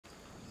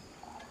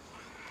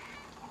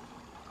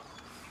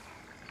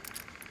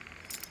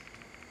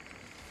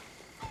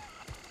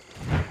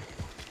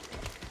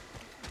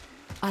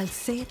I'll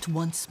say it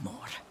once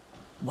more.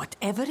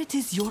 Whatever it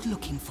is you're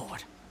looking for,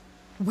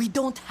 we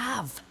don't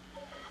have.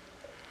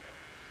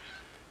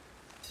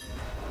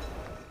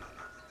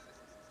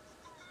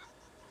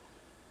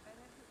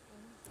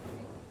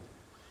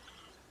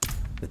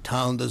 The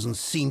town doesn't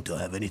seem to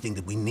have anything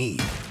that we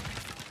need.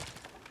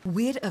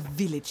 We're a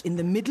village in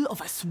the middle of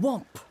a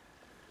swamp.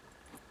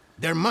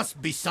 There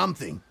must be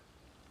something.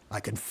 I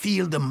can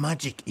feel the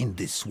magic in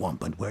this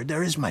swamp, and where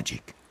there is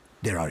magic,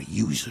 there are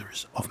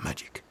users of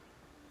magic.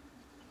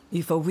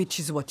 If a witch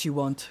is what you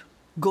want,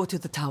 go to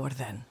the tower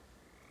then.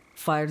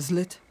 Fire's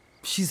lit,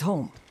 she's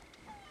home.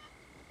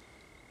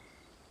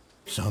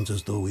 Sounds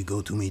as though we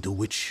go to meet a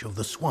witch of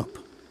the swamp.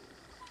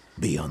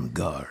 Be on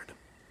guard.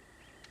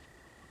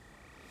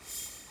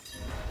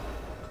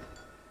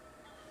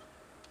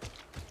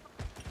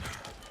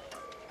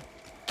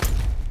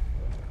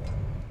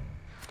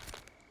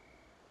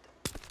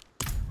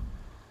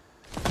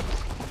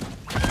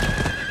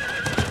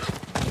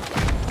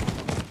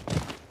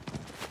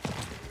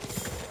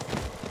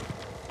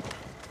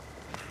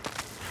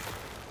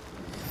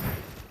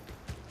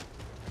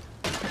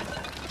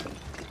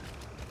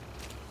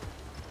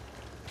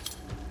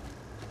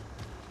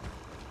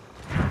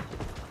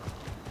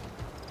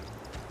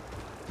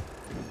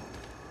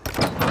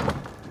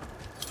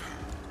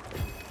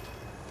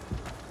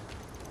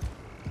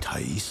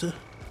 Thaisa?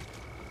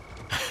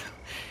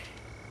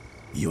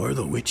 You're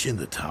the witch in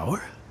the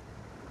tower?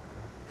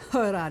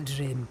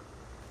 Horadrim,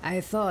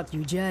 I thought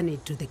you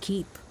journeyed to the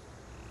keep.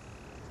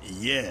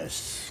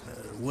 Yes,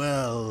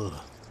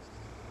 well...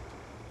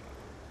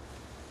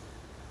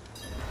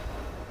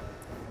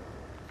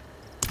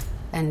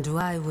 And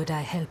why would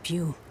I help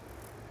you?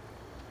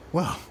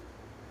 Well,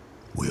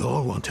 we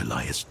all want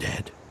Elias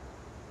dead.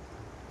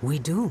 We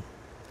do.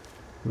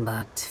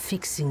 But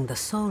fixing the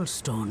Soul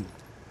Stone,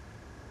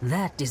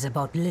 that is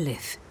about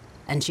Lilith,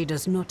 and she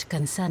does not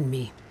concern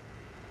me.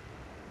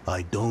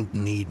 I don't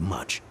need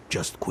much,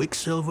 just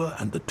Quicksilver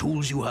and the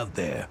tools you have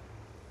there.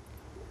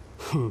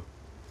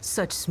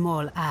 Such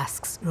small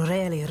asks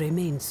rarely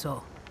remain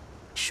so.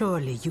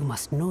 Surely you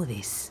must know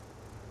this.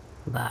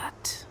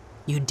 But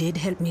you did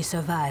help me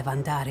survive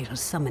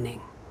Andaril's summoning.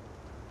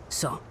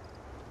 So,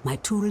 my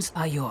tools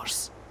are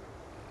yours.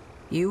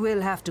 You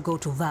will have to go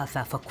to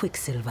Valtha for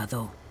Quicksilver,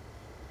 though.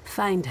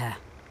 Find her,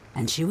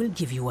 and she will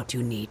give you what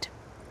you need.